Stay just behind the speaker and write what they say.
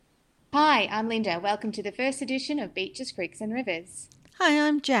Hi, I'm Linda. Welcome to the first edition of Beaches, Creeks and Rivers. Hi,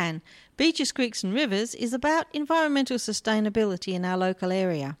 I'm Jan. Beaches, Creeks and Rivers is about environmental sustainability in our local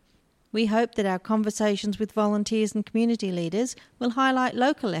area. We hope that our conversations with volunteers and community leaders will highlight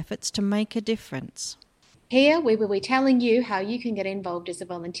local efforts to make a difference. Here we will be telling you how you can get involved as a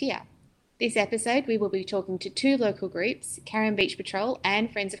volunteer. This episode we will be talking to two local groups, Carrum Beach Patrol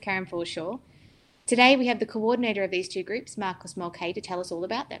and Friends of Carrum Foreshore. Today we have the coordinator of these two groups, Marcus Mulcahy, to tell us all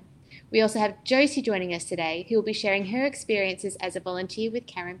about them. We also have Josie joining us today, who will be sharing her experiences as a volunteer with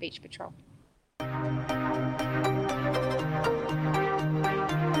Carrum Beach Patrol.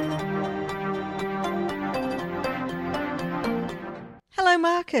 Hello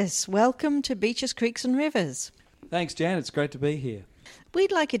Marcus, welcome to Beaches, Creeks and Rivers. Thanks Jan, it's great to be here.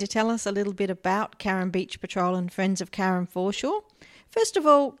 We'd like you to tell us a little bit about Carrum Beach Patrol and Friends of Carrum Foreshore. First of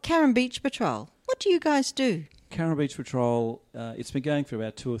all, Carrum Beach Patrol, what do you guys do? Carrum Beach Patrol, it's been going for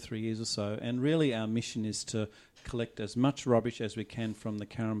about 2 or 3 years or so, and really our mission is to collect as much rubbish as we can from the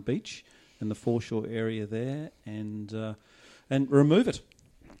Carrum Beach and the foreshore area there and remove it.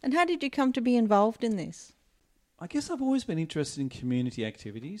 And how did you come to be involved in this? I guess I've always been interested in community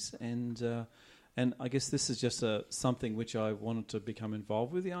activities, and I guess this is just something which I wanted to become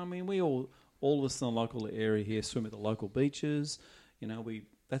involved with. I mean, we all of us in the local area here swim at the local beaches. You know,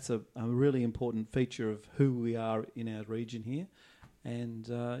 that's a really important feature of who we are in our region here. And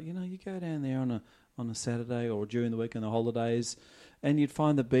you go down there on a Saturday or during the week on the holidays, and you'd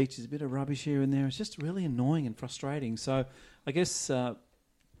find the beach is a bit of rubbish here and there. It's just really annoying and frustrating. So I guess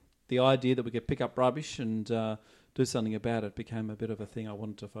the idea that we could pick up rubbish and do something about it became a bit of a thing I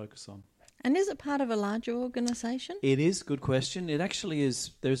wanted to focus on. And is it part of a larger organisation? It is, good question. It actually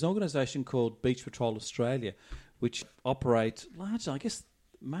is. There's an organisation called Beach Patrol Australia, which operate largely,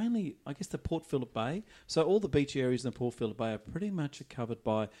 mainly the Port Phillip Bay. So all the beach areas in the Port Phillip Bay are pretty much covered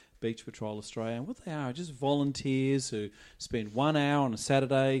by Beach Patrol Australia. And what they are just volunteers who spend 1 hour on a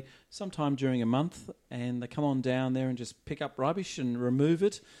Saturday, sometime during a month, and they come on down there and just pick up rubbish and remove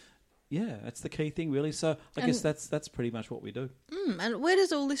it. Yeah, that's the key thing, really. So I guess that's pretty much what we do. And where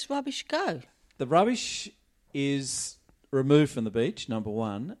does all this rubbish go? The rubbish is removed from the beach, number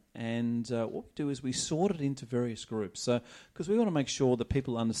one, and what we do is we sort it into various groups. So, because we want to make sure that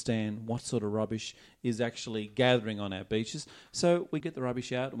people understand what sort of rubbish is actually gathering on our beaches. So we get the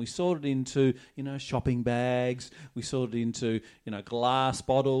rubbish out and we sort it into, shopping bags. We sort it into, glass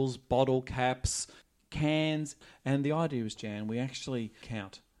bottles, bottle caps, cans. And the idea is, Jan, we actually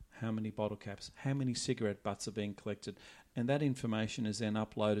count how many bottle caps, how many cigarette butts are being collected. And that information is then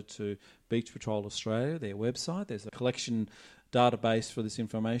uploaded to Beach Patrol Australia, their website. There's a collection database for this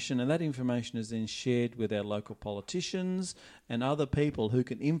information, and that information is then shared with our local politicians and other people who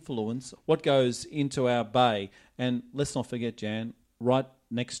can influence what goes into our bay. And let's not forget, Jan, right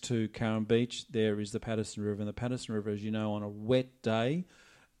next to Carrum Beach, there is the Patterson River. And the Patterson River, as you know, on a wet day,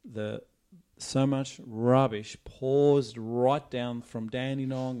 so much rubbish pours right down from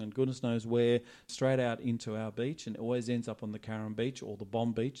Dandenong and goodness knows where, straight out into our beach, and it always ends up on the Carrum Beach or the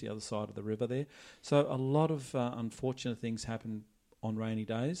Bomb Beach, the other side of the river there. So a lot of unfortunate things happen on rainy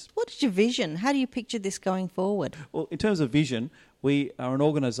days. What is your vision? How do you picture this going forward? Well, in terms of vision, we are an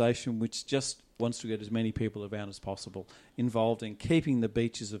organisation which just wants to get as many people around as possible involved in keeping the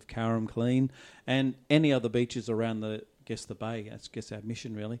beaches of Carrum clean and any other beaches around the bay. That's our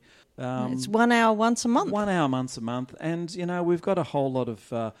mission, really. It's 1 hour once a month. 1 hour once a month. And, we've got a whole lot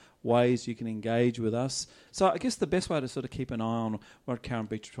of ways you can engage with us. So I guess the best way to sort of keep an eye on what Carrum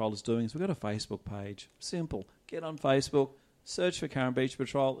Beach Patrol is doing is we've got a Facebook page. Simple. Get on Facebook, search for Carrum Beach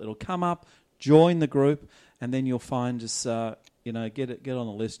Patrol. It'll come up, join the group, and then you'll find us, get on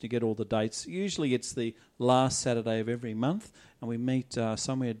the list. You get all the dates. Usually it's the last Saturday of every month, and we meet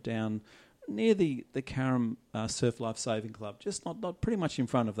somewhere down near the Carrum Surf Life Saving Club, just not pretty much in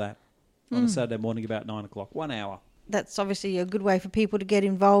front of that on a Saturday morning about 9 o'clock, 1 hour. That's obviously a good way for people to get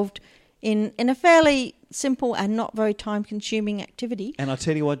involved in a fairly simple and not very time-consuming activity. And I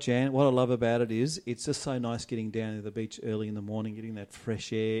tell you what, Jan, what I love about it is it's just so nice getting down to the beach early in the morning, getting that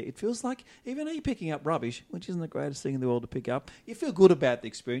fresh air. It feels like, even though you're picking up rubbish, which isn't the greatest thing in the world to pick up, you feel good about the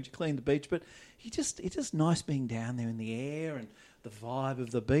experience. You clean the beach, but it's just nice being down there in the air and the vibe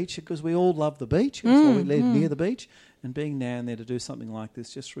of the beach, because we all love the beach. That's why we live near the beach. And being down there to do something like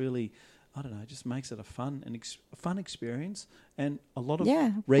this just really, I don't know, just makes it a fun experience. and a lot of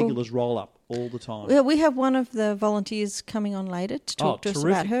Yeah, regulars roll up all the time. Well, we have one of the volunteers coming on later to talk to us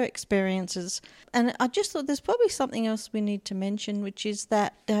terrific. about her experiences. And I just thought there's probably something else we need to mention, which is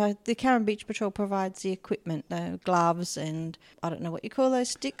that the Carrum Beach Patrol provides the equipment, the gloves and I don't know what you call those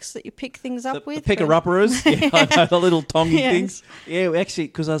sticks that you pick things up with. The picker-uppers, yeah, I know, the little tongy Yes. things. Yeah, actually,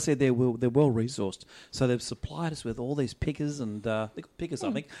 because I said they're well resourced, so they've supplied us with all these pickers and pickers,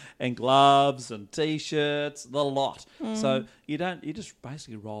 I think, and gloves and t-shirts, the lot. So you just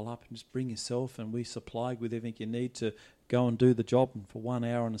basically roll up and just bring yourself, and we supply with everything you need to go and do the job for 1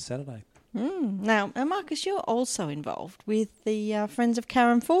 hour on a Saturday. Now, Marcus, you're also involved with the Friends of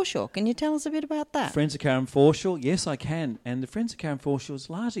Carrum Foreshore. Can you tell us a bit about that? Friends of Carrum Foreshore, yes, I can. And the Friends of Carrum Foreshore is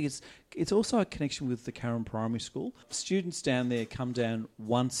largely it's also a connection with the Carrum Primary School. Students down there come down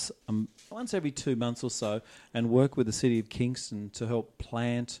once every 2 months or so and work with the City of Kingston to help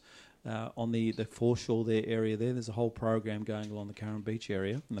plant on the foreshore area there. There's a whole program going along the Carrum Beach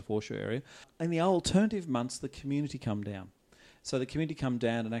area and the foreshore area. In the alternative months, the community come down. So the community come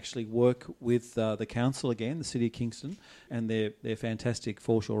down and actually work with the council again, the City of Kingston, and their fantastic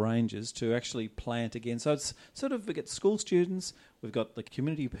foreshore rangers to actually plant again. So it's sort of, we get school students, we've got the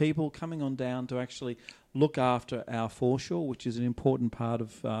community people coming on down to actually look after our foreshore, which is an important part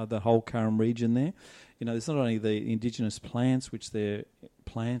of the whole Carrum region there. You know, there's not only the indigenous plants which they're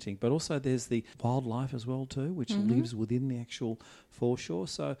planting, but also there's the wildlife as well too, which lives within the actual foreshore.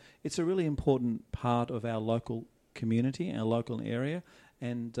 So it's a really important part of our local community, our local area,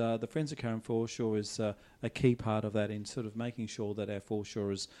 and the Friends of Carrum Foreshore is a key part of that in sort of making sure that our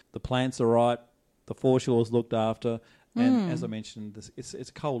foreshore the plants are right, the foreshore is looked after, and as I mentioned, it's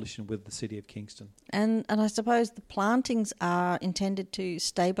a coalition with the City of Kingston. And I suppose the plantings are intended to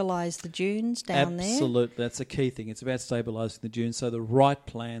stabilise the dunes down there? Absolutely, that's a key thing. It's about stabilising the dunes, so the right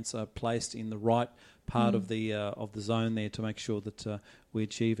plants are placed in the right part of the zone there to make sure that we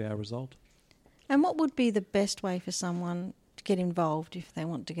achieve our result. And what would be the best way for someone to get involved if they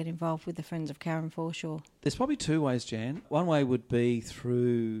want to get involved with the Friends of Carrum Foreshore? There's probably two ways, Jan. One way would be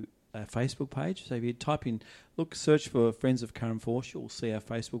through a Facebook page. So if you type in, search for Friends of Carrum Foreshore, you'll see our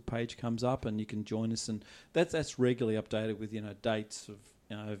Facebook page comes up and you can join us. And that's regularly updated with, dates of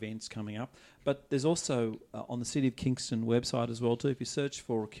events coming up. But there's also on the City of Kingston website as well too. If you search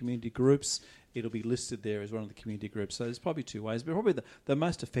for community groups, it'll be listed there as one of the community groups. So there's probably two ways, but probably the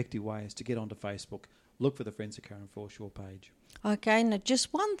most effective way is to get onto Facebook, look for the Friends of Carrum Foreshore page. Okay, now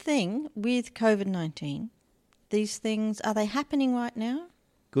just one thing with COVID-19. These things, are they happening right now?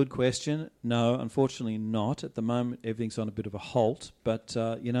 Good question. No, unfortunately not. At the moment, everything's on a bit of a halt. But,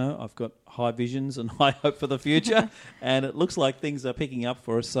 I've got high visions and high hope for the future. And it looks like things are picking up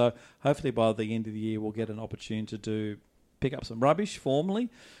for us. So hopefully by the end of the year, we'll get an opportunity to pick up some rubbish formally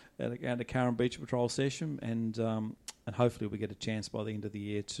at a Carrum Beach Patrol session. And hopefully we get a chance by the end of the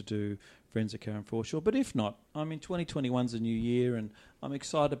year to do Friends of Carrum Foreshore. But if not, 2021's a new year and I'm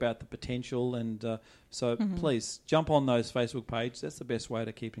excited about the potential. And so please jump on those Facebook pages. That's the best way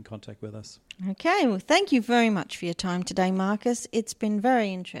to keep in contact with us. Okay, well, thank you very much for your time today, Marcus. It's been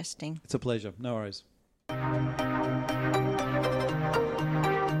very interesting. It's a pleasure. No worries.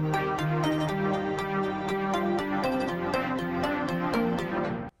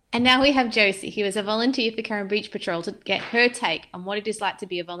 And now we have Josie, who is a volunteer for Carrum Beach Patrol, to get her take on what it is like to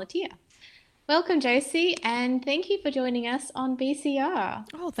be a volunteer. Welcome, Josie, and thank you for joining us on BCR.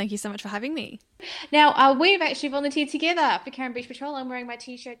 Oh, thank you so much for having me. Now, we've actually volunteered together for Carrum Beach Patrol. I'm wearing my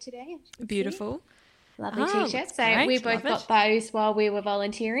T-shirt today. Beautiful. Lovely T-shirt. So great. we both Love got those while we were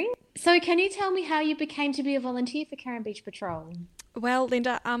volunteering. So can you tell me how you became to be a volunteer for Carrum Beach Patrol? Well,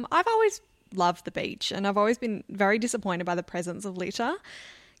 Linda, I've always loved the beach and I've always been very disappointed by the presence of litter.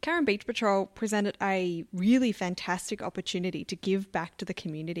 Carrum Beach Patrol presented a really fantastic opportunity to give back to the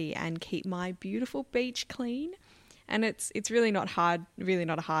community and keep my beautiful beach clean. And it's really not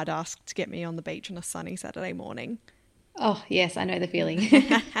a hard ask to get me on the beach on a sunny Saturday morning. Oh, yes, I know the feeling.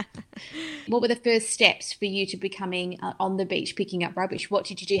 What were the first steps for you to becoming on the beach picking up rubbish? What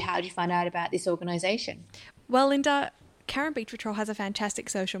did you do? How did you find out about this organisation? Well, Linda, Carrum Beach Patrol has a fantastic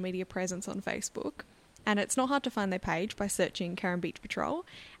social media presence on Facebook. And it's not hard to find their page by searching Carrum Beach Patrol.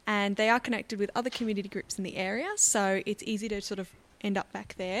 And they are connected with other community groups in the area. So it's easy to sort of end up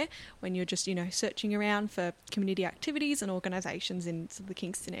back there when you're just, searching around for community activities and organisations in sort of the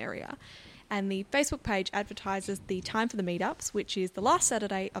Kingston area. And the Facebook page advertises the time for the meetups, which is the last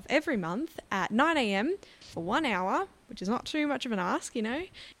Saturday of every month at 9 a.m. for 1 hour, which is not too much of an ask, The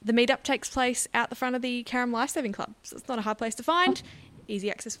meetup takes place out the front of the Carrum Lifesaving Club. So it's not a hard place to find.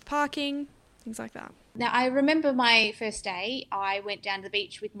 Easy access for parking. things like that. Now, I remember my first day, I went down to the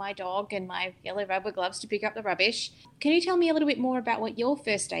beach with my dog and my yellow rubber gloves to pick up the rubbish. Can you tell me a little bit more about what your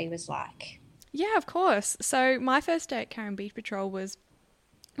first day was like? Yeah, of course. So my first day at Karen Beach Patrol was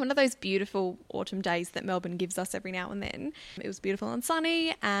one of those beautiful autumn days that Melbourne gives us every now and then. It was beautiful and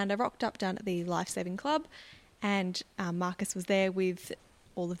sunny, and I rocked up down at the Lifesaving Club, and Marcus was there with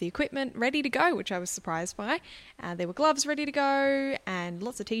all of the equipment ready to go, which I was surprised by. There were gloves ready to go and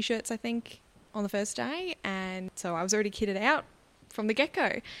lots of T-shirts, I think, on the first day, and so I was already kitted out from the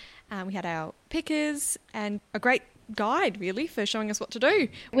get-go. We had our pickers and a great guide, really, for showing us what to do.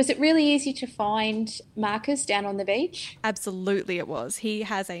 Was it really easy to find Marcus down on the beach? Absolutely it was. He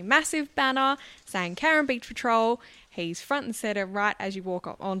has a massive banner saying Karen Beach Patrol. He's front and centre right as you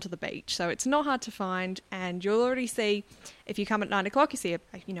walk onto the beach. So it's not hard to find, and you'll already see, if you come at 9 o'clock, you see a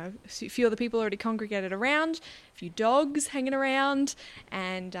few other people already congregated around, a few dogs hanging around,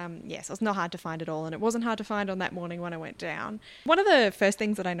 and so it's not hard to find at all, and it wasn't hard to find on that morning when I went down. One of the first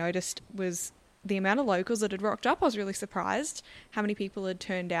things that I noticed was the amount of locals that had rocked up. I was really surprised how many people had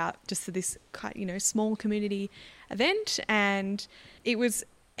turned out just for this, small community event, and it was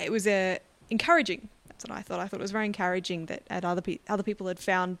encouraging. That's what I thought. I thought it was very encouraging that other people had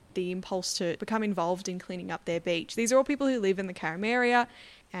found the impulse to become involved in cleaning up their beach. These are all people who live in the Carrum area,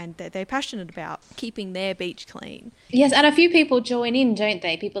 and they're passionate about keeping their beach clean. Yes, and a few people join in, don't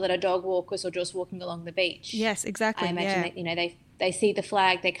they? People that are dog walkers or just walking along the beach. Yes, exactly. I imagine that, they see the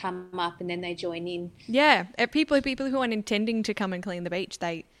flag, they come up, and then they join in. Yeah, people who aren't intending to come and clean the beach,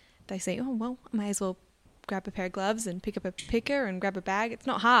 they say, oh, well, I may as well grab a pair of gloves and pick up a picker and grab a bag. It's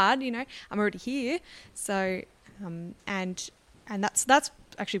not hard, I'm already here. So, and that's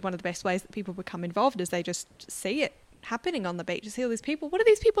actually one of the best ways that people become involved, is they just see it happening on the beach. You see all these people. What are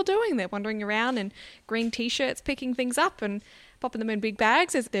these people doing? They're wandering around in green T-shirts, picking things up and popping them in big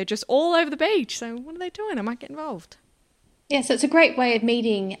bags. They're just all over the beach. So what are they doing? I might get involved. Yeah, so it's a great way of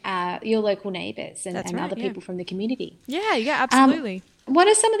meeting your local neighbours and other people from the community. Yeah, absolutely. What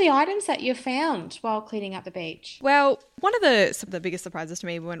are some of the items that you found while cleaning up the beach? Well, one of the biggest surprises to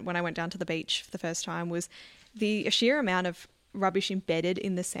me when I went down to the beach for the first time was the sheer amount of rubbish embedded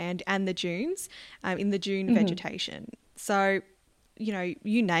in the sand and the dunes, in the dune vegetation. So,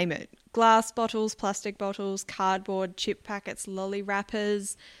 you name it. Glass bottles, plastic bottles, cardboard, chip packets, lolly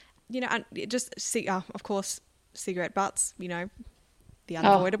wrappers, and just see, of course, cigarette butts, the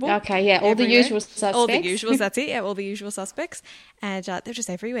unavoidable. Oh, okay, yeah, all the usual suspects. All the usuals, that's it, yeah, all the usual suspects. And they're just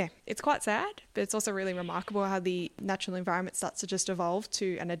everywhere. It's quite sad, but it's also really remarkable how the natural environment starts to just evolve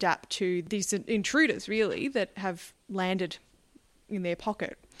to and adapt to these intruders, really, that have landed in their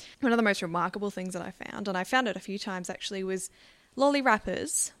pocket. One of the most remarkable things that I found, and I found it a few times actually, was lolly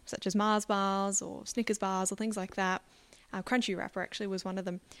wrappers, such as Mars bars or Snickers bars or things like that. Crunchy wrapper actually was one of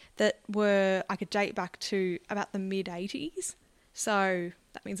them, that I could date back to about the mid-80s. So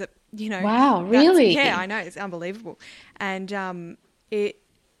that means that, Wow, really? Yeah, I know, it's unbelievable. And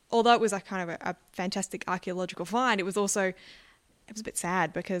although it was a kind of a fantastic archaeological find, it was a bit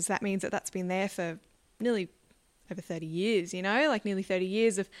sad, because that means that that's been there for nearly over 30 years, nearly 30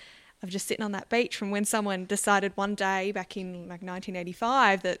 years of just sitting on that beach, from when someone decided one day back in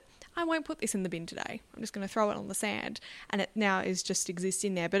 1985 that I won't put this in the bin today. I'm just going to throw it on the sand. And it now is just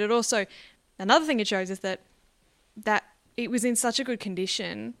existing there. But it also, another thing it shows is that it was in such a good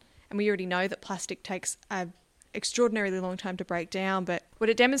condition, and we already know that plastic takes an extraordinarily long time to break down. But what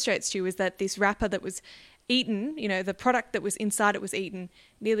it demonstrates to you is that this wrapper that was eaten, the product that was inside it was eaten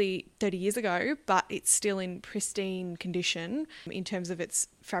nearly 30 years ago, but it's still in pristine condition in terms of its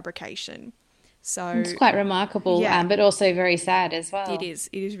fabrication. So it's quite remarkable, but also very sad as well. It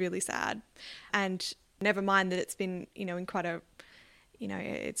is really sad. And never mind that it's been, in quite a,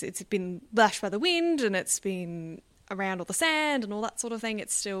 it's been lashed by the wind, and it's been around all the sand and all that sort of thing.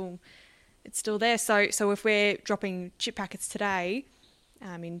 It's still there. So if we're dropping chip packets today,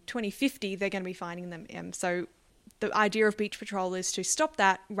 in 2050, they're going to be finding them. So the idea of Beach Patrol is to stop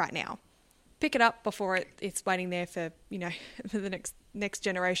that right now. Pick it up before it's waiting there for, for the next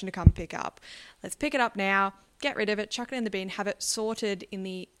generation to come pick up. Let's pick it up now, get rid of it, chuck it in the bin, have it sorted in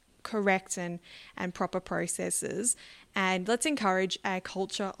the correct and proper processes, and let's encourage a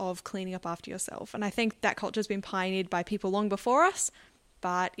culture of cleaning up after yourself. And I think that culture has been pioneered by people long before us,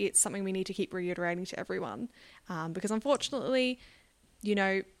 but it's something we need to keep reiterating to everyone, because unfortunately,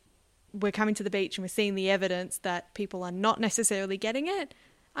 we're coming to the beach and we're seeing the evidence that people are not necessarily getting it.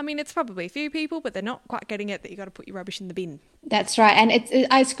 I mean, it's probably a few people, but they're not quite getting it that you got to put your rubbish in the bin. That's right, and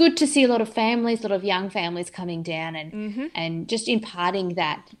it's good to see a lot of families, a lot of young families coming down and just imparting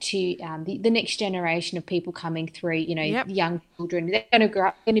that to the next generation of people coming through. You know, young children, they're going to grow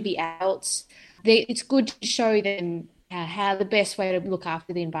up, going to be adults. It's good to show them how the best way to look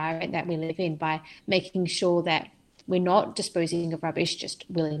after the environment that we live in by making sure that we're not disposing of rubbish just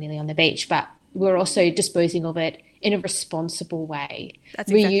willy-nilly on the beach, but we're also disposing of it in a responsible way.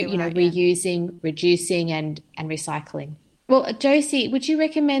 That's exactly right, reusing, reducing, and recycling. Well, Josie, would you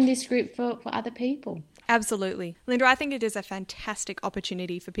recommend this group for other people? Absolutely. Linda, I think it is a fantastic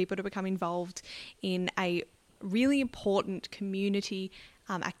opportunity for people to become involved in a really important community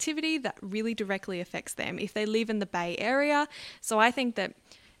activity that really directly affects them if they live in the Bay Area. So I think that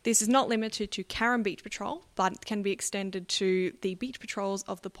this is not limited to Carrum Beach Patrol, but can be extended to the beach patrols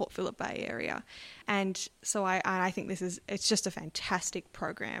of the Port Phillip Bay area. And so I think it's just a fantastic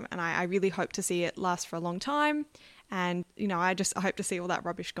program, and I really hope to see it last for a long time. And, you know, I hope to see all that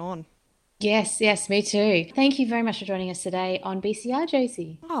rubbish gone. Yes, me too. Thank you very much for joining us today on BCR,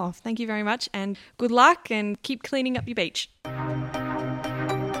 Josie. Oh, thank you very much, and good luck, and keep cleaning up your beach.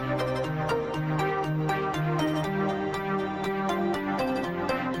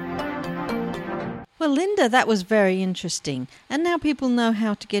 Well, Linda, that was very interesting. And now people know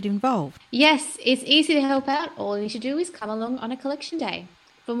how to get involved. Yes, it's easy to help out. All you need to do is come along on a collection day.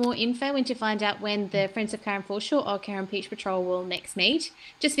 For more info and to find out when the Friends of Carrum Foreshore or Carrum Beach Patrol will next meet,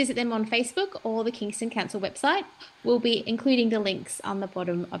 just visit them on Facebook or the Kingston Council website. We'll be including the links on the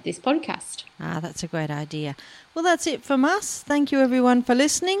bottom of this podcast. That's a great idea. Well, that's it from us. Thank you everyone for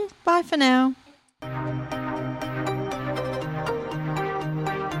listening. Bye for now.